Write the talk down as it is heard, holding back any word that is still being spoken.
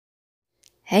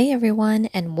Hey everyone,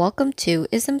 and welcome to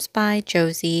Isms by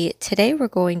Josie. Today we're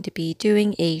going to be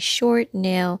doing a short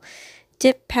nail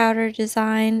dip powder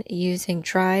design using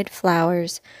dried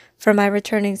flowers. For my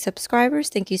returning subscribers,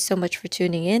 thank you so much for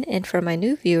tuning in, and for my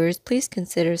new viewers, please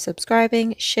consider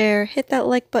subscribing, share, hit that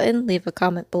like button, leave a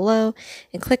comment below,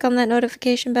 and click on that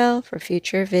notification bell for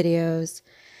future videos.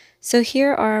 So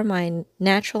here are my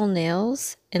natural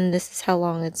nails, and this is how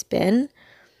long it's been.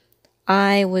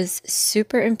 I was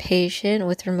super impatient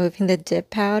with removing the dip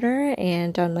powder,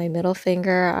 and on my middle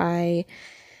finger I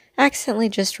accidentally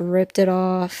just ripped it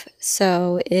off,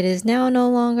 so it is now no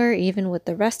longer even with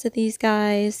the rest of these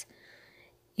guys,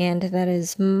 and that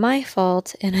is my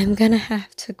fault, and I'm gonna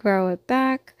have to grow it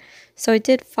back. So I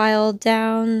did file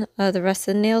down the rest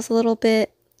of the nails a little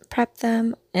bit, prep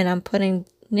them, and I'm putting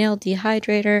nail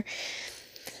dehydrator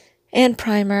and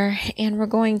primer, and we're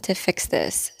going to fix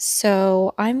this.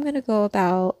 So I'm going to go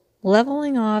about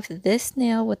leveling off this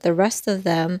nail with the rest of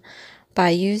them by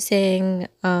using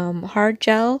hard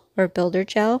gel or builder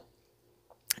gel.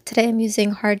 Today I'm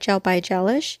using hard gel by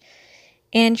Gelish,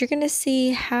 and you're going to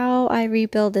see how I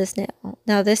rebuild this nail.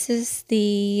 Now this is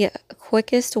the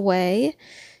quickest way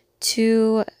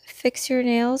to fix your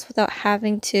nails without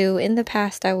having to. In the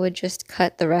past I would just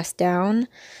cut the rest down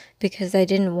because I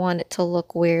didn't want it to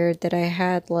look weird that I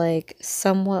had like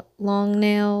somewhat long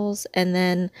nails and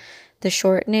then the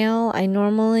short nail. I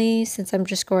normally, since I'm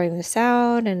just growing this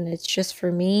out and it's just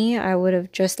for me, I would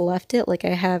have just left it like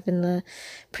I have in the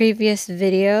previous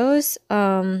videos.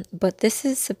 But this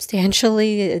is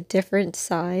substantially a different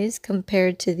size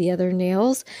compared to the other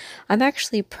nails. I'm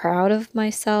actually proud of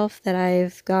myself that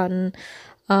I've gotten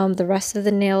the rest of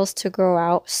the nails to grow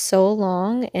out so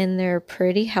long, and they're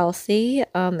pretty healthy.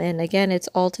 And again, it's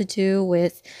all to do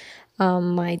with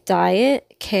my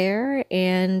diet, care,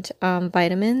 and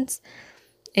vitamins.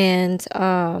 And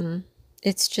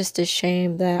it's just a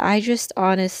shame that I just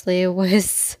honestly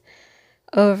was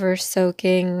over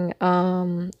soaking.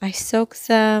 I soaked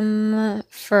them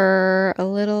for a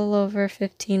little over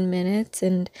 15 minutes,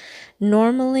 and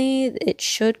normally it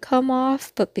should come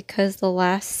off, but because the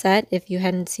last set, if you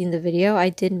hadn't seen the video, I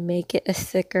did make it a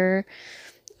thicker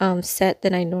set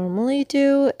than I normally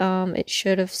do. It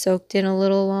should have soaked in a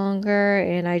little longer,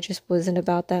 and I just wasn't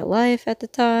about that life at the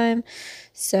time,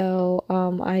 so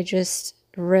I just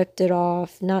ripped it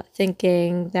off, not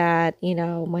thinking that, you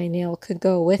know, my nail could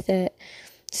go with it.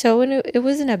 So when it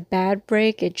wasn't a bad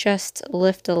break, it just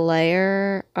lifted a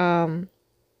layer and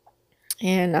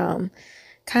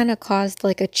kind of caused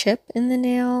like a chip in the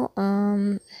nail.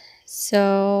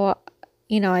 So,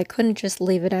 you know, I couldn't just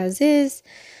leave it as is.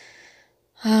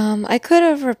 I could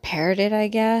have repaired it, I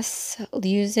guess,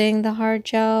 using the hard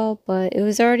gel, but it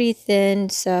was already thin,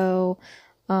 so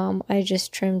I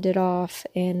just trimmed it off,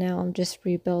 and now I'm just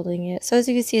rebuilding it. So as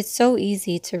you can see, it's so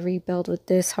easy to rebuild with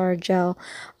this hard gel.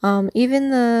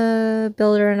 Even the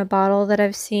builder in a bottle that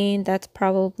I've seen, that's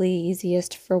probably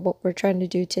easiest for what we're trying to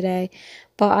do today.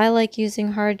 But I like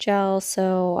using hard gel,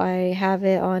 so I have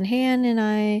it on hand, and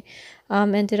I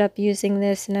ended up using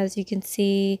this, and as you can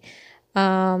see,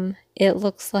 it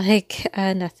looks like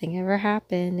nothing ever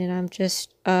happened, and I'm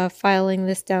just filing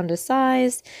this down to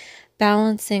size,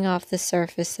 balancing off the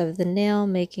surface of the nail,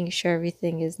 making sure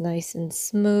everything is nice and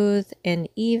smooth and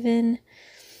even.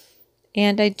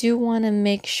 And I do want to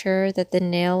make sure that the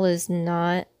nail is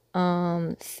not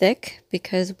thick,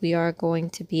 because we are going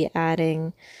to be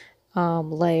adding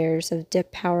layers of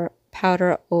dip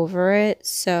powder over it.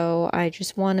 So I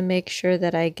just want to make sure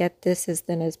that I get this as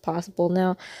thin as possible.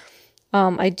 Now,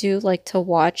 I do like to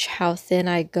watch how thin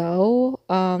I go,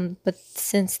 but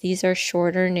since these are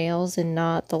shorter nails and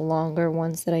not the longer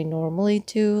ones that I normally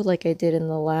do, like I did in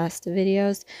the last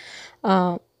videos,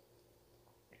 I'm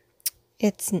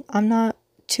not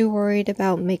too worried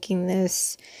about making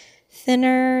this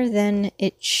thinner than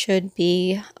it should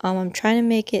be. I'm trying to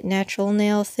make it natural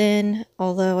nail thin,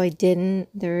 although I didn't.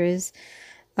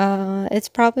 It's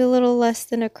probably a little less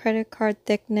than a credit card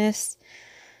thickness.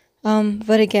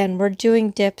 But again, we're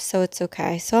doing dips, so it's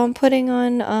okay. So I'm putting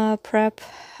on prep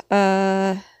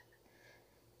on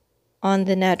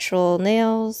the natural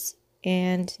nails,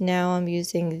 and now I'm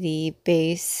using the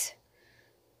base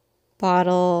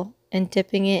bottle and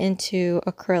dipping it into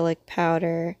acrylic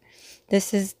powder.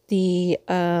 This is the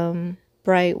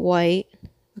bright white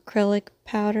acrylic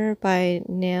powder by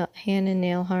Hand and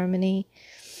Nail Harmony.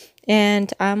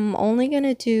 And I'm only going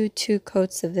to do 2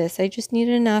 coats of this. I just need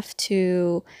enough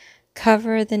to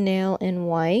cover the nail in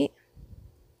white.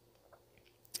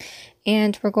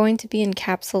 And we're going to be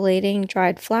encapsulating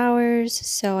dried flowers,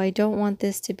 so I don't want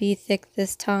this to be thick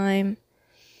this time.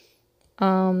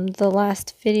 The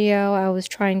last video I was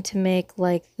trying to make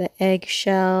like the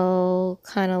eggshell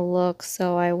kind of look,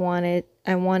 so I wanted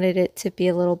it to be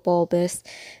a little bulbous.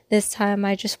 This time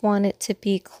I just want it to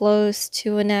be close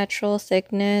to a natural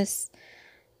thickness.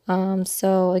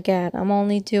 So again, I'm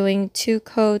only doing 2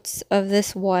 coats of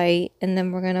this white, and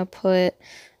then we're gonna put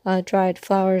dried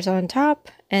flowers on top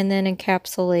and then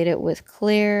encapsulate it with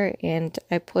clear, and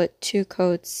I put 2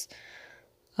 coats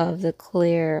of the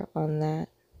clear on that.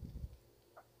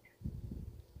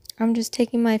 I'm just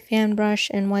taking my fan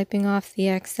brush and wiping off the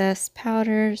excess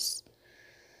powders.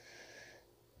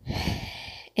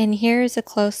 And here's a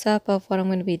close-up of what I'm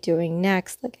going to be doing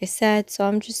next, like I said. So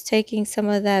I'm just taking some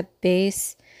of that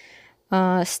base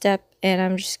step, and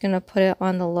I'm just going to put it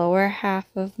on the lower half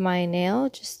of my nail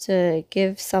just to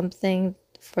give something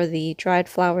for the dried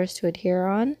flowers to adhere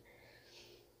on.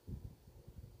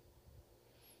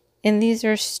 And these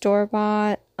are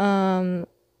store-bought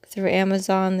through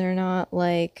Amazon. They're not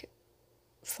like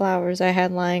flowers I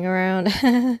had lying around.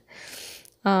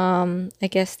 I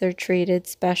guess they're treated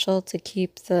special to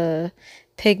keep the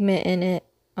pigment in it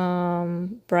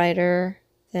brighter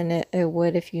than it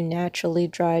would if you naturally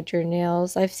dried your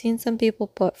nails. I've seen some people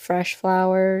put fresh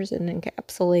flowers and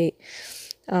encapsulate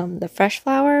the fresh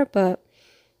flower, but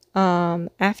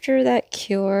after that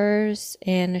cures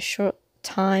and a short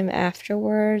time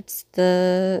afterwards,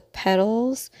 the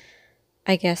petals,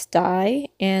 I guess, die,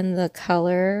 and the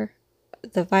color,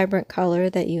 the vibrant color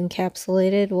that you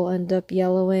encapsulated, will end up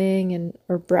yellowing and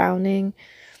or browning.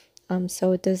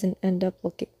 So it doesn't end up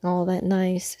looking all that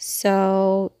nice.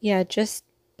 So yeah, just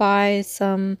buy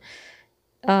some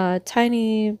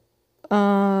tiny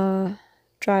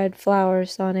dried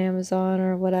flowers on Amazon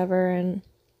or whatever and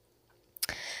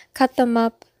cut them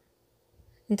up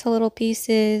into little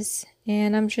pieces,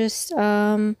 and I'm just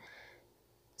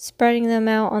spreading them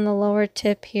out on the lower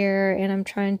tip here, and I'm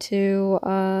trying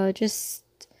to just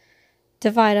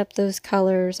divide up those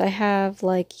colors. I have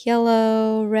like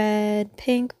yellow, red,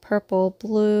 pink, purple,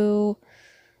 blue,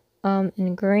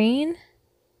 and green.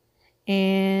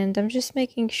 And I'm just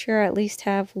making sure I at least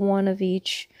have one of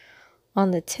each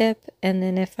on the tip. And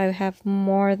then if I have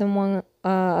more than one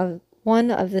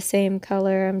of the same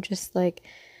color, I'm just like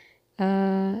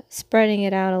spreading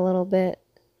it out a little bit.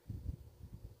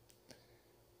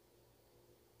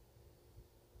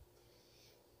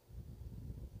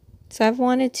 So I've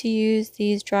wanted to use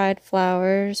these dried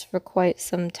flowers for quite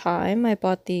some time. I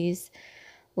bought these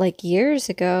like years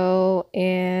ago,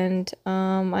 and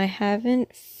I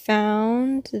haven't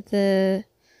found the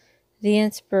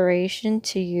inspiration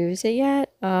to use it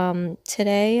yet.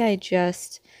 Today I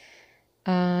just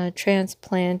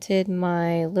transplanted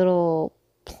my little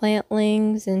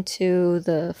plantlings into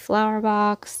the flower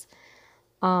box.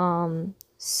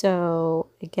 So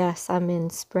I guess I'm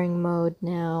in spring mode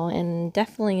now, and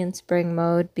definitely in spring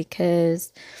mode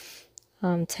because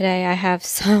today I have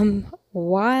some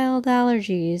wild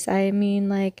allergies. I mean,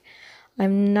 like,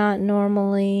 I'm not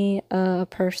normally a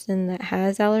person that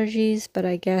has allergies, but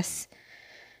I guess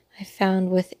I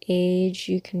found with age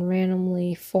you can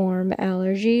randomly form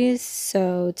allergies.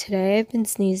 So today I've been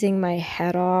sneezing my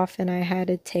head off, and I had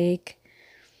to take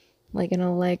like an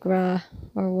Allegra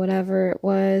or whatever it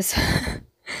was.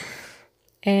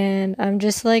 And I'm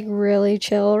just like really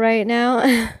chill right now.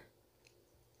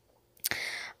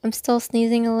 I'm still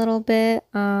sneezing a little bit,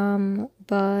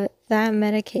 but that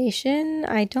medication,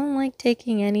 I don't like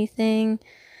taking anything,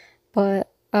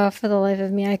 but for the life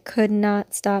of me, I could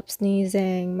not stop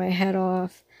sneezing my head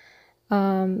off.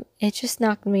 It just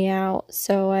knocked me out,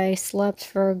 so I slept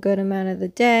for a good amount of the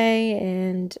day,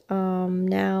 and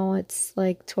now it's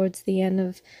like towards the end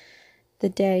of the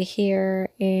day here,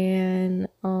 and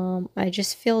I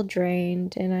just feel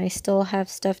drained, and I still have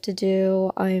stuff to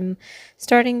do. I'm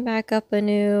starting back up a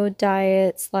new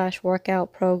diet slash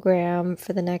workout program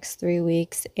for the next 3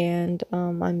 weeks, and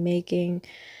I'm making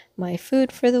my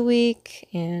food for the week,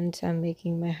 and I'm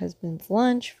making my husband's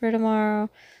lunch for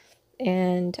tomorrow,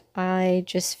 and I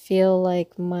just feel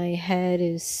like my head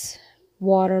is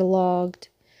waterlogged.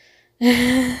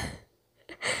 And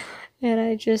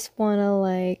I just want to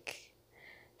like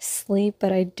sleep,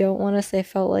 but I don't want to say I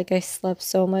felt like I slept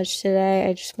so much today.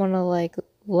 I just want to like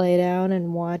lay down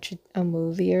and watch a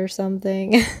movie or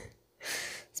something.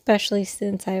 Especially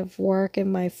since I have work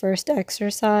and my first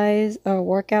exercise or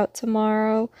workout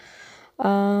tomorrow.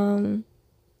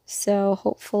 So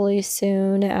hopefully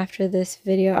soon after this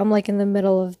video, I'm like in the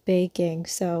middle of baking,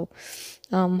 so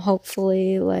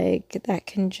hopefully like that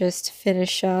can just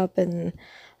finish up and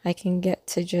I can get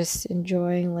to just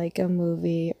enjoying like a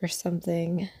movie or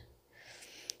something.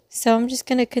 So I'm just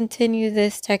going to continue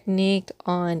this technique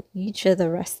on each of the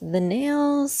rest of the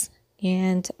nails.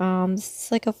 And this is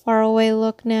like a far away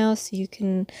look now, so you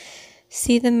can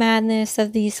see the madness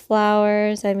of these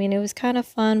flowers. I mean, it was kind of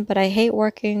fun, but I hate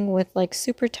working with like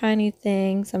super tiny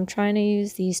things. I'm trying to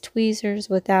use these tweezers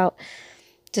without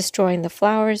destroying the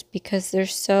flowers because they're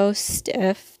so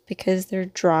stiff, because they're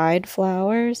dried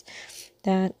flowers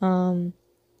that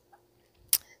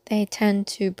they tend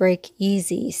to break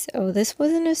easy. So this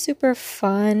wasn't a super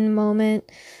fun moment,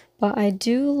 but I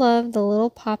do love the little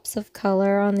pops of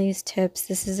color on these tips.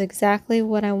 This is exactly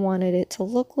what I wanted it to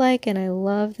look like, and I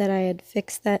love that I had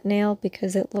fixed that nail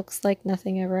because it looks like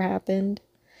nothing ever happened.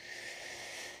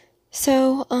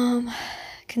 So,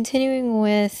 continuing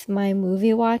with my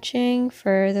movie watching,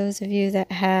 for those of you that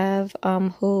have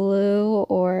Hulu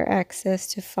or access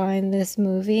to find this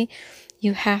movie,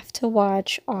 you have to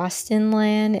watch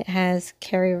Austenland. It has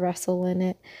Carrie Russell in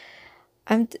it.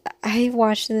 I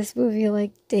watched this movie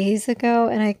like days ago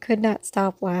and I could not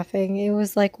stop laughing. It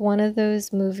was like one of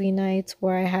those movie nights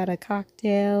where I had a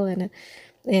cocktail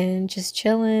and just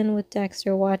chilling with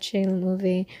Dexter watching the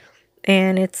movie.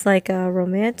 And it's like a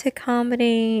romantic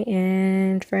comedy,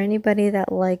 and for anybody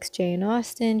that likes Jane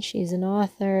Austen, she's an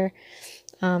author.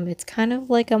 It's kind of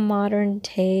like a modern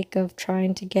take of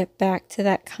trying to get back to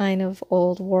that kind of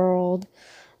old world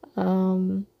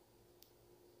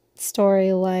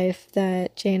story life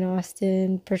that Jane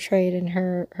Austen portrayed in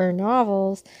her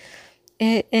novels.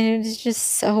 And it's just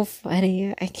so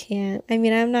funny. I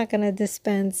mean, I'm not going to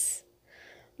dispense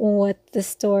what the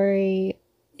story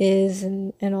is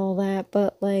and all that,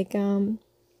 but like,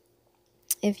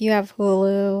 if you have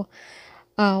Hulu,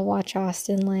 watch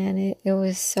Austenland. It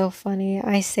was so funny.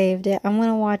 I saved it. I'm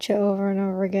gonna watch it over and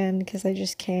over again because I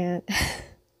just can't.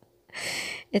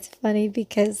 It's funny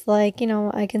because, like,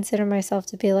 I consider myself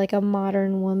to be like a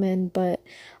modern woman, but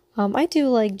I do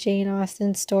like Jane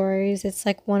Austen stories. It's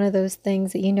like one of those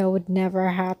things that would never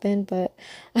happen, but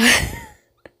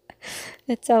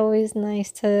it's always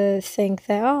nice to think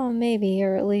that, oh, maybe,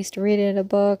 or at least read it in a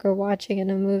book or watching it in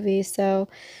a movie. So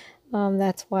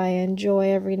that's why I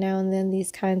enjoy every now and then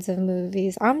these kinds of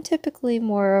movies. I'm typically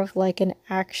more of like an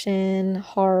action,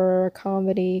 horror,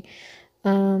 comedy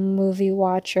movie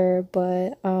watcher,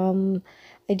 but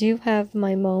I do have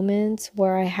my moments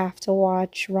where I have to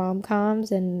watch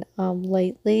rom-coms, and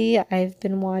lately I've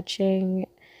been watching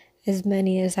as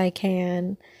many as I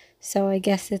can. So I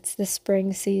guess it's the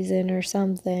spring season or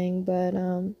something, but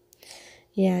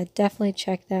yeah, definitely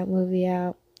check that movie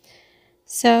out.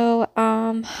 So,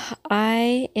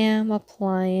 I am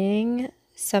applying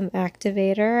some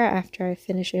activator after I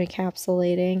finish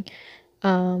encapsulating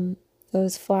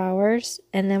those flowers,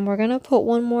 and then we're gonna put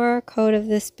one more coat of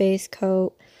this base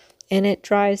coat, and it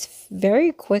dries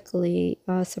very quickly,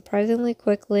 surprisingly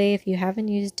quickly if you haven't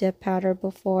used dip powder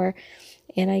before.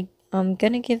 And I'm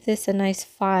gonna give this a nice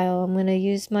file. I'm gonna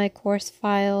use my coarse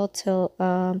file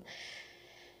to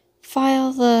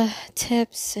file the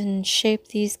tips and shape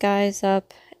these guys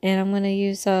up, and I'm going to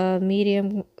use a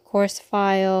medium coarse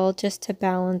file just to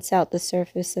balance out the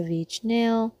surface of each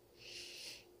nail.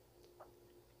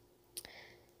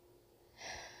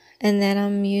 And then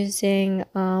I'm using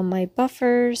my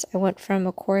buffers. I went from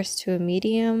a coarse to a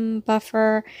medium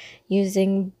buffer,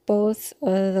 using both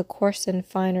the coarse and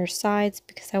finer sides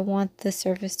because I want the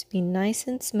surface to be nice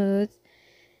and smooth.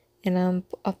 And I'm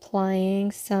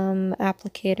applying some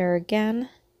applicator again.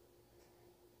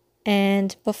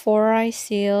 And before I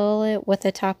seal it with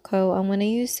a top coat, I'm going to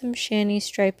use some Shany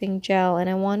striping gel, and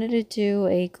I wanted to do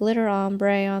a glitter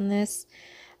ombre on this.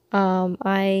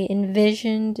 I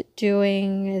envisioned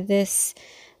doing this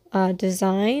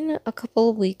design a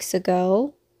couple of weeks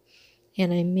ago,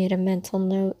 and I made a mental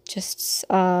note just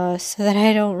so that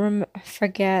I don't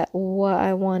forget what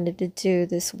I wanted to do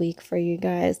this week for you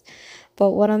guys.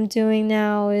 But what I'm doing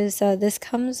now is this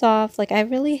comes off, like, I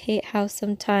really hate how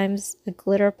sometimes the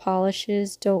glitter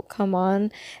polishes don't come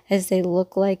on as they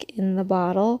look like in the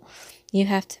bottle. You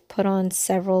have to put on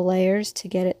several layers to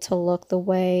get it to look the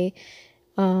way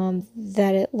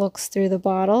that it looks through the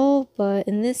bottle, but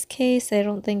in this case I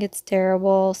don't think it's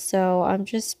terrible, so I'm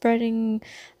just spreading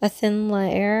a thin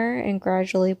layer and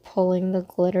gradually pulling the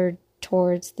glitter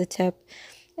towards the tip,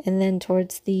 and then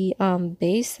towards the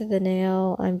base of the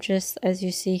nail I'm just, as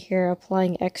you see here,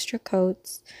 applying extra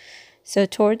coats. So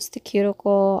towards the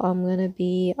cuticle I'm going to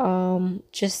be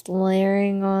just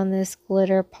layering on this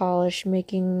glitter polish,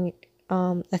 making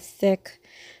a thick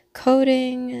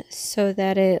coating so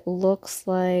that it looks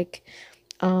like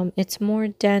it's more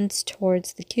dense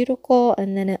towards the cuticle,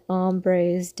 and then it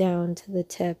ombres down to the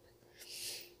tip.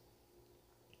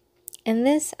 And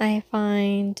this I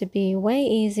find to be way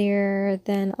easier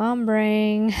than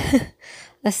ombreing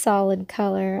a solid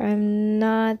color. I'm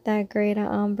not that great at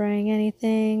ombreing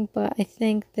anything, but I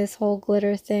think this whole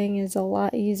glitter thing is a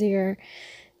lot easier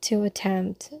to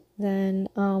attempt than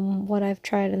what I've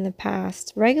tried in the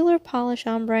past. Regular polish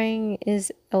ombreing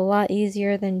is a lot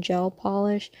easier than gel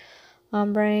polish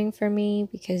ombreing for me,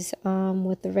 because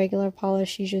with the regular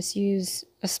polish you just use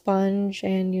a sponge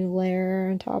and you layer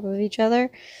on top of each other.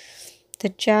 The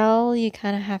gel, you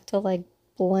kind of have to like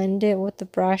blend it with the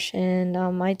brush, and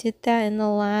I did that in the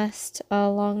last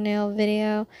long nail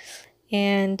video,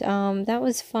 and that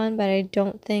was fun, but I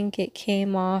don't think it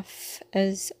came off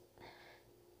as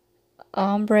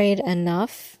ombre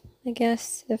enough, I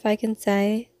guess, if I can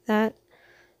say that.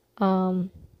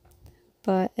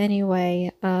 But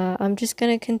anyway, I'm just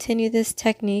going to continue this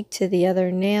technique to the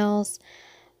other nails.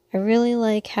 I really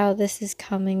like how this is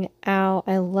coming out.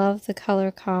 I love the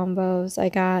color combos. I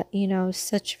got, you know,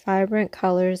 such vibrant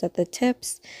colors at the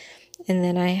tips. And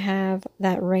then I have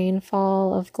that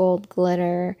rainfall of gold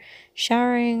glitter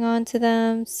showering onto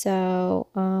them. So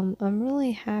I'm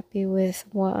really happy with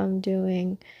what I'm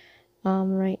doing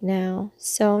right now.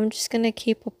 So I'm just going to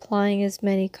keep applying as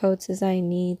many coats as I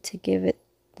need to give it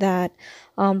that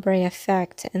ombre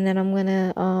effect. And then I'm going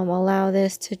to allow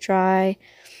this to dry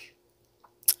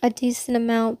a decent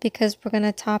amount, because we're going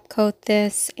to top coat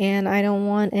this and I don't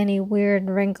want any weird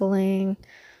wrinkling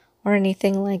or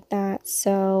anything like that.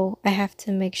 So I have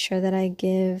to make sure that I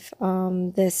give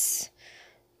this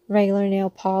regular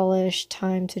nail polish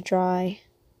time to dry.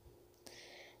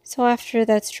 So after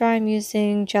that's dry, I'm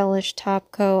using Gelish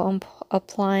Top Coat. I'm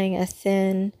applying a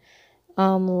thin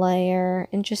layer,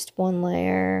 and just one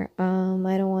layer. I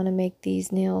don't want to make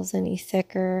these nails any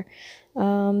thicker.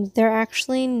 They're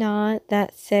actually not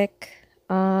that thick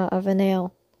of a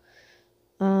nail.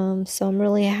 So I'm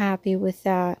really happy with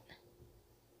that.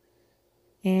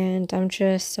 And I'm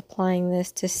just applying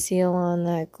this to seal on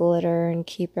that glitter and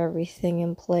keep everything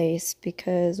in place,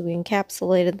 because we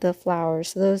encapsulated the flowers,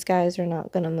 so those guys are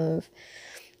not going to move.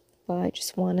 But I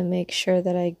just want to make sure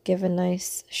that I give a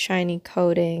nice shiny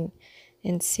coating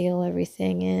and seal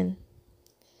everything in.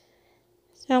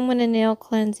 So I'm going to nail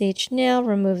cleanse each nail,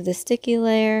 remove the sticky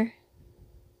layer,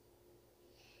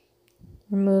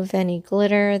 remove any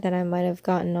glitter that I might have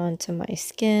gotten onto my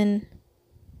skin.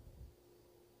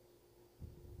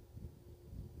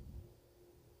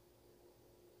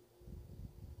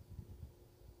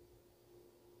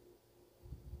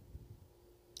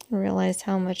 I realized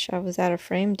how much I was out of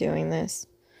frame doing this.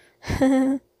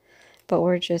 But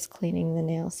we're just cleaning the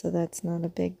nail, so that's not a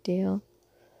big deal.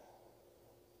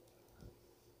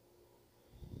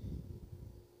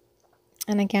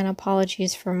 And again,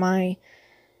 apologies for my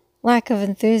lack of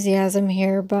enthusiasm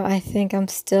here, but I think I'm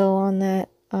still on that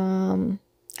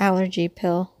allergy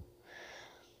pill.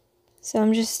 So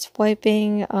I'm just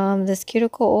wiping this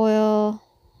cuticle oil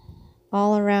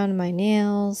all around my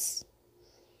nails.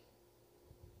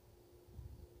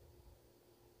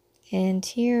 And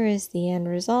here is the end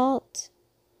result.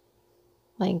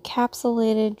 My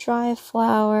encapsulated dry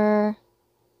flower,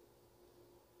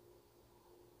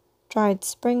 dried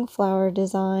spring flower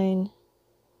design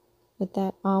with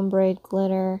that ombre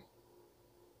glitter.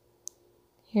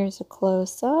 Here's a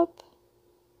close-up.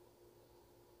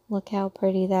 Look how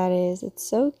pretty that is. It's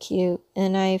so cute.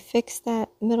 And I fixed that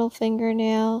middle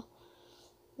fingernail.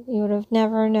 You would have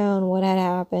never known what had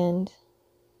happened.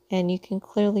 And you can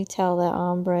clearly tell that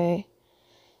ombre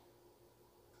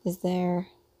is there.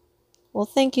 Well,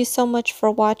 thank you so much for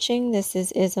watching. This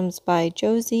is Isms by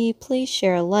Josie. Please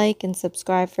share, like, and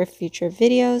subscribe for future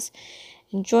videos.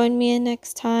 And join me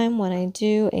next time when I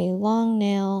do a long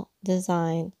nail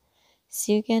design.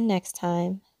 See you again next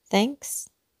time. Thanks.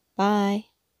 Bye.